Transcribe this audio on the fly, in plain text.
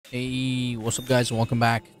Hey, what's up guys? Welcome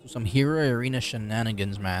back to some Hero Arena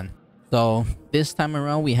shenanigans, man. So, this time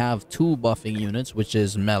around we have two buffing units, which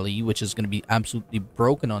is Meli, which is going to be absolutely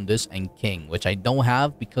broken on this, and King, which I don't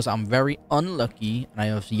have because I'm very unlucky and I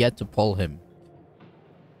have yet to pull him.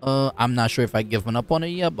 I'm not sure if I given up on it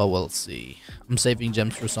yet, but we'll see. I'm saving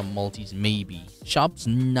gems for some multis, maybe. Shop's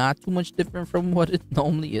not too much different from what it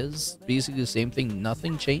normally is. Basically the same thing,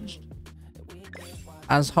 nothing changed.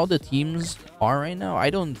 As how the teams are right now, I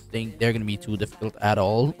don't think they're gonna be too difficult at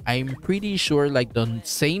all. I'm pretty sure like the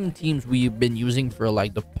same teams we've been using for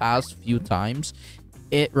like the past few times,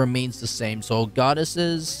 it remains the same. So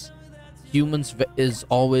goddesses, humans is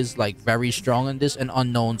always like very strong in this, and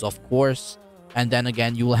unknowns of course. And then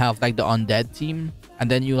again, you will have like the undead team,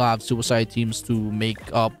 and then you'll have suicide teams to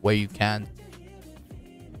make up where you can.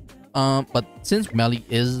 But since Meli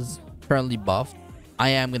is currently buffed, I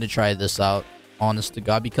am gonna try this out, honest to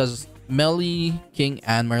god, because Meli, King,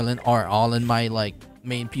 and Merlin are all in my like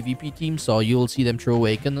main PvP team, so you'll see them through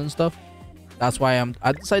Awaken and stuff. That's why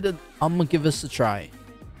I decided I'm gonna give this a try.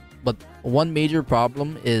 But one major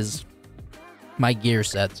problem is my gear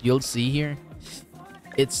sets. You'll see here,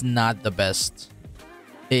 it's not the best.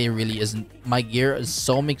 It really isn't. My gear is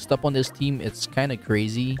so mixed up on this team, it's kind of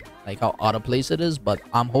crazy like how out of place it is, but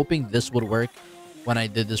I'm hoping this would work when I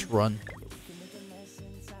did this run.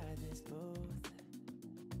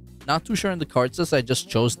 Not too sure on the card list. I just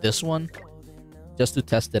chose this one just to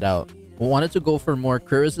test it out. We wanted to go for more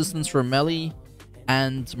crit resistance for Meli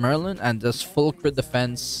and Merlin, and just full crit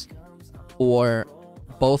defense for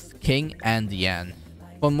both King and Diane.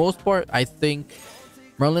 For the most part, I think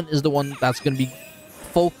Merlin is the one that's going to be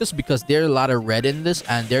focused because there's a lot of red in this,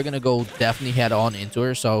 and they're going to go definitely head on into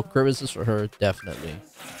her. So crit resistance for her, definitely.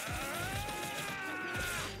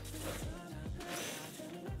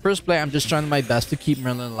 First play, I'm just trying my best to keep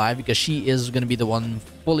Merlin alive because she is going to be the one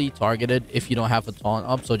fully targeted if you don't have a taunt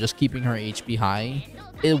up. So just keeping her HP high,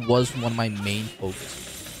 it was one of my main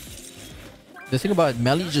focus. The thing about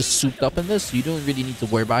Meli just souped up in this, you don't really need to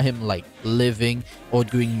worry about him like living or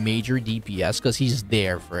doing major DPS because he's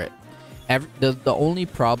there for it. The only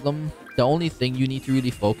problem, the only thing you need to really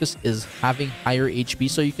focus is having higher HP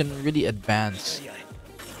so you can really advance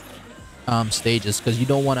stages, because you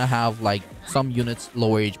don't want to have like some units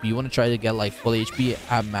lower HP. You want to try to get like full HP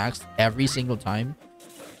at max every single time.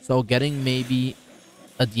 So getting maybe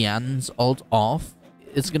a Diane's ult off,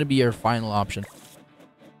 it's gonna be your final option.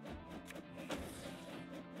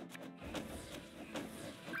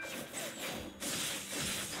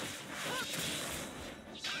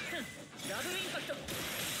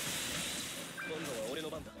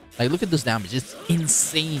 Like, look at this damage. It's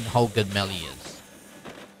insane how good Meli is.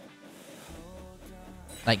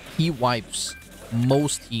 Like, he wipes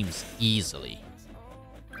most teams easily.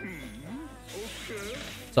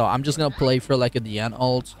 So I'm just gonna play for like a Diane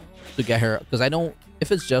ult to get her, because I don't,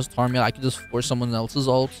 if it's just Harmia, I can just force someone else's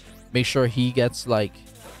ult, make sure he gets like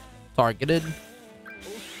targeted,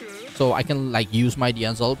 so I can like use my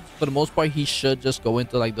Diane's ult. For the most part, he should just go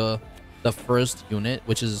into like the first unit,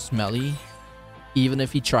 which is Meli, even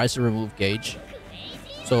if he tries to remove Gauge.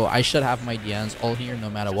 So I should have my Diane's ult here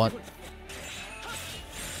no matter what.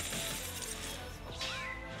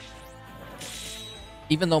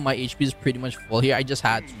 Even though my HP is pretty much full here, I just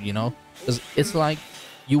had to, you know? Because it's like,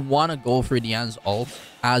 you want to go for Diane's ult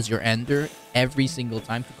as your ender every single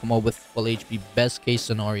time to come up with full HP, best case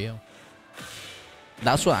scenario.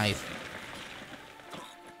 That's what I think.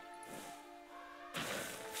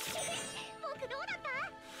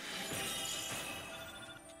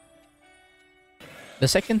 The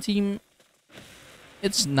second team,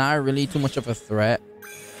 it's not really too much of a threat.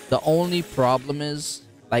 The only problem is,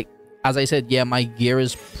 like, as I said, yeah, my gear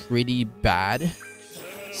is pretty bad.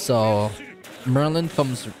 So Merlin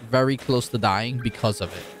comes very close to dying because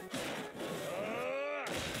of it.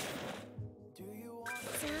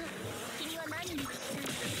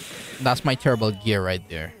 That's my terrible gear right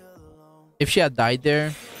there. If she had died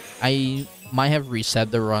there, I might have reset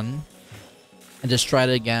the run and just tried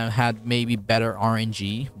it again, had maybe better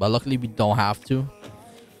RNG, but luckily we don't have to.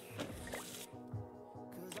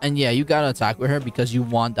 And yeah, you gotta attack with her because you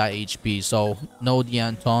want that HP, so no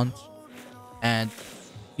Diane taunt. And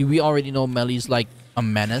we already know Meli's like a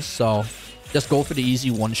menace, so just go for the easy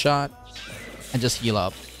one shot and just heal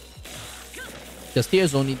up. Because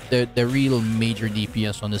here's only the real major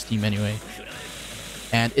DPS on this team anyway.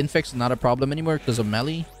 And Infect's not a problem anymore because of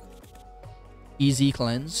Meli. Easy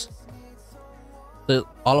cleanse. So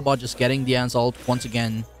all about just getting Diane's ult once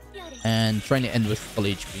again and trying to end with full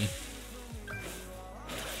HP.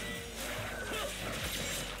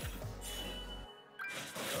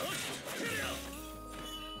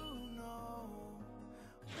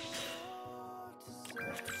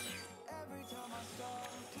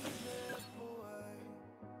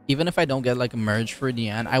 even if I don't get like a merge for the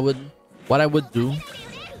end, what I would do,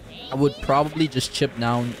 I would probably just chip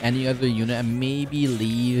down any other unit and maybe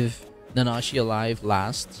leave Nanashi alive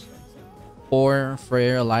last or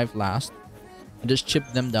Freyr alive last and just chip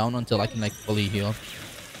them down until I can like fully heal.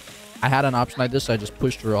 I had an option like this, so I just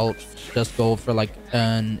pushed her ult, just go for like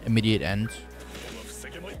an immediate end.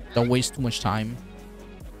 Don't waste too much time.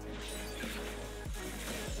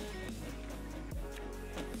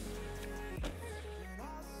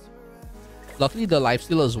 Luckily, the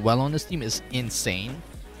lifesteal as well on this team is insane.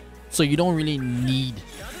 So you don't really need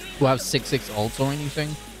to have 6/6 ults or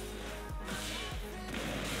anything.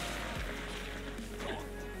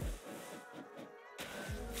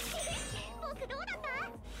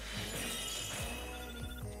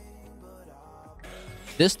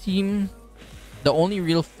 This team, the only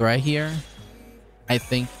real threat here, I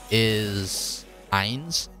think, is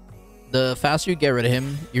Ainz. The faster you get rid of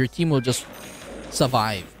him, your team will just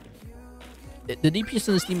survive. The DPS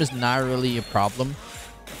in this team is not really a problem.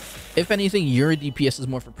 If anything, your DPS is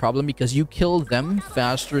more of a problem because you kill them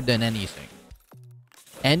faster than anything.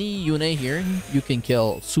 Any unit here, you can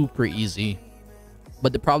kill super easy.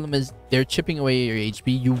 But the problem is, they're chipping away your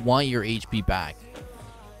HP. You want your HP back.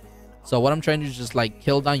 So what I'm trying to do is just like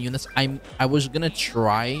kill down units. I was gonna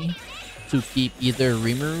try to keep either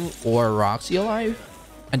Rimuru or Roxy alive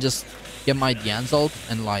and just get my Dian's ult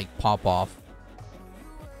and like pop off.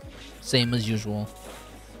 Same as usual.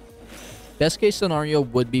 Best case scenario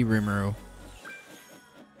would be Rimuru.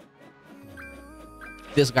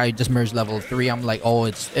 This guy just merged level 3. I'm like, oh,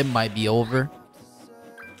 it might be over.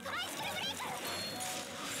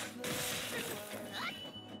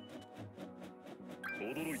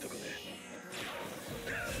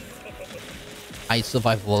 I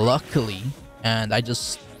survived luckily, and I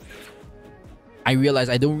realized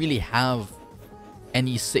I don't really have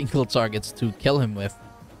any single targets to kill him with.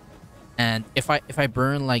 And if I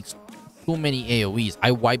burn like too many AoEs,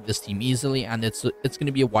 I wipe this team easily, and it's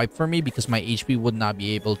gonna be a wipe for me because my HP would not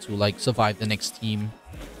be able to like survive the next team.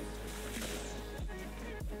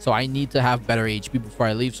 So I need to have better HP before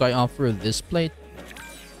I leave. So I offer this plate.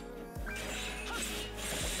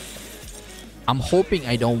 I'm hoping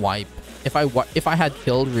I don't wipe. If I had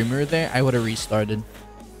killed Rimuru there, I would have restarted.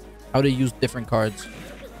 I would have used different cards,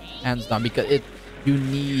 hands down, because you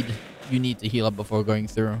need to heal up before going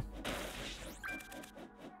through.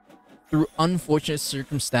 Through unfortunate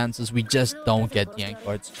circumstances, we just don't get the end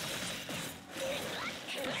cards.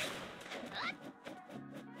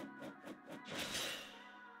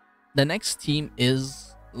 The next team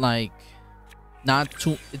is like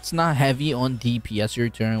it's not heavy on DPS your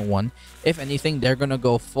turn 1. If anything, they're gonna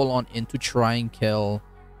go full on into try and kill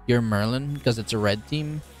your Merlin because it's a red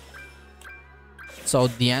team. So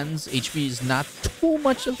Dian's HP is not too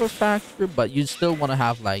much of a factor, but you still want to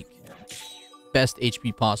have like best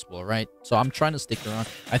HP possible, right? So I'm trying to stick around.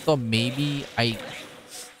 I thought maybe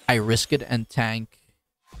I risk it and tank.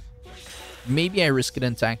 Maybe I risk it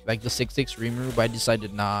and tank like the 6/6 Rimuru, but I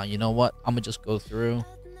decided, nah, you know what? I'm gonna just go through.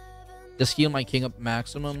 Just heal my king up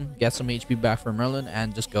maximum, get some HP back for Merlin,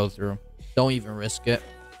 and just go through. Don't even risk it.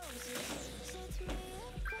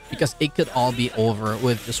 Because it could all be over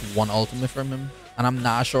with just one ultimate from him. And I'm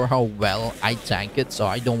not sure how well I tank it, so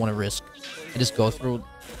I don't want to risk. I just go through.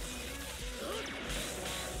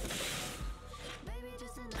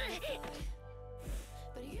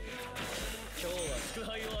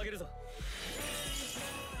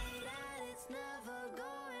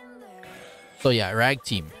 So yeah, Rag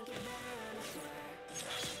team.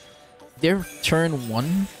 Their turn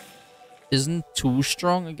 1 isn't too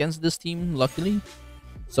strong against this team, luckily.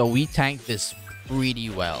 So we tanked this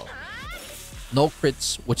pretty well. No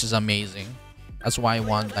crits, which is amazing. That's why I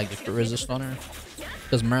want like the crit resist on her.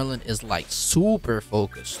 Because Merlin is like super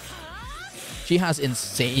focused. She has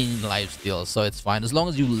insane lifesteal, so it's fine. As long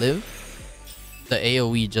as you live, the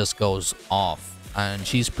AoE just goes off. And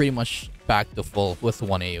she's pretty much back to full with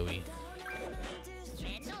 1 AoE.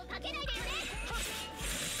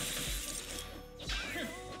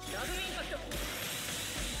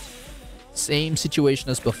 Same situation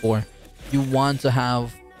as before. You want to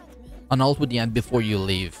have an ult with the end before you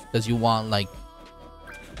leave, because you want like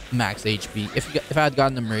max HP. If I had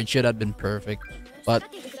gotten a merge, it had been perfect, but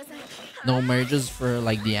no merges for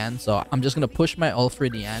like the end. So I'm just gonna push my ult for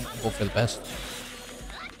the end and hope for the best.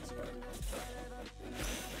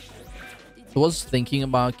 I was thinking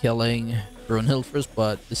about killing Brunhild first,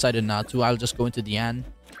 but decided not to. I'll just go into the end,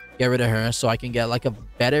 get rid of her so I can get like a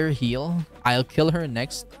better heal. I'll kill her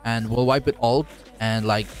next and we'll wipe it ult and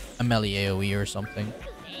like a Meli AoE or something.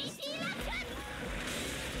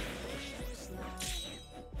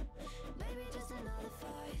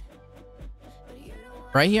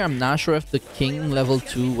 Right here, I'm not sure if the king level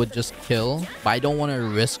 2 would just kill, but I don't want to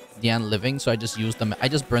risk Diane living, so I just use them. I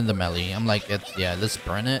just burn the Meli. I'm like, yeah, let's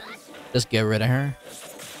burn it. Just get rid of her.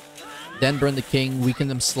 Then burn the king, weaken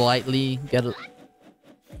them slightly, get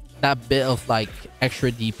that bit of like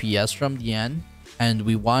extra DPS from Diane, and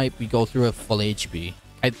we wipe. We go through a full HP.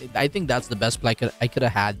 I think that's the best play I could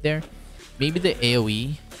have had there. Maybe the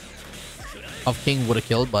AOE of king would have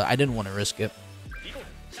killed, but I didn't want to risk it.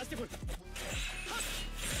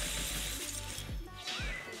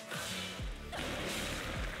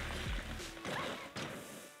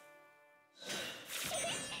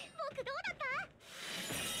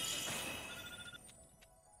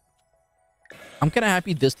 I'm kind of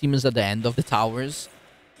happy this team is at the end of the towers,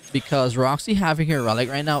 because Roxy having her relic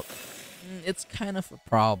right now, it's kind of a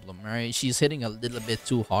problem, right? She's hitting a little bit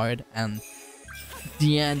too hard, and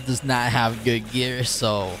Diane does not have good gear,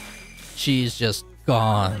 so she's just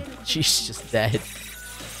gone. She's just dead.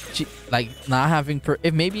 She like not having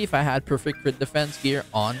if I had perfect crit defense gear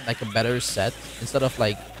on, like a better set instead of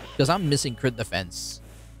like, because I'm missing crit defense.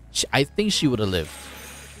 I think she would have lived.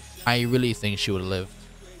 I really think she would have lived.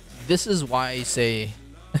 This is why I say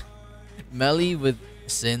Meli with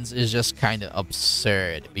Sins is just kind of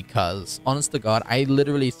absurd, because honest to God, I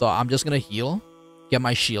literally thought I'm just gonna heal, get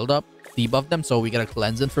my shield up, debuff them so we get a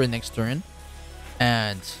cleansing for the next turn,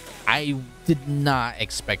 and I did not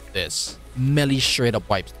expect this. Meli straight up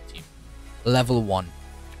wipes the team. Level 1.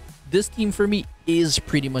 This team for me is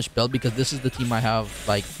pretty much built, because this is the team I have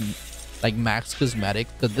like max cosmetic,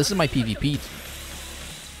 because this is my PvP team.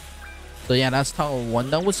 So yeah, that's Tower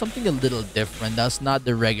 1. That was something a little different. That's not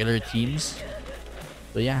the regular teams.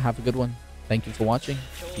 So yeah, have a good one. Thank you for watching.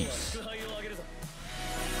 Peace.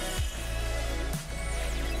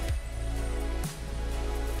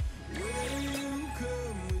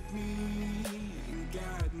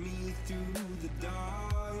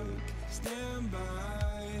 Stand by,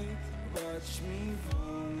 watch me fall.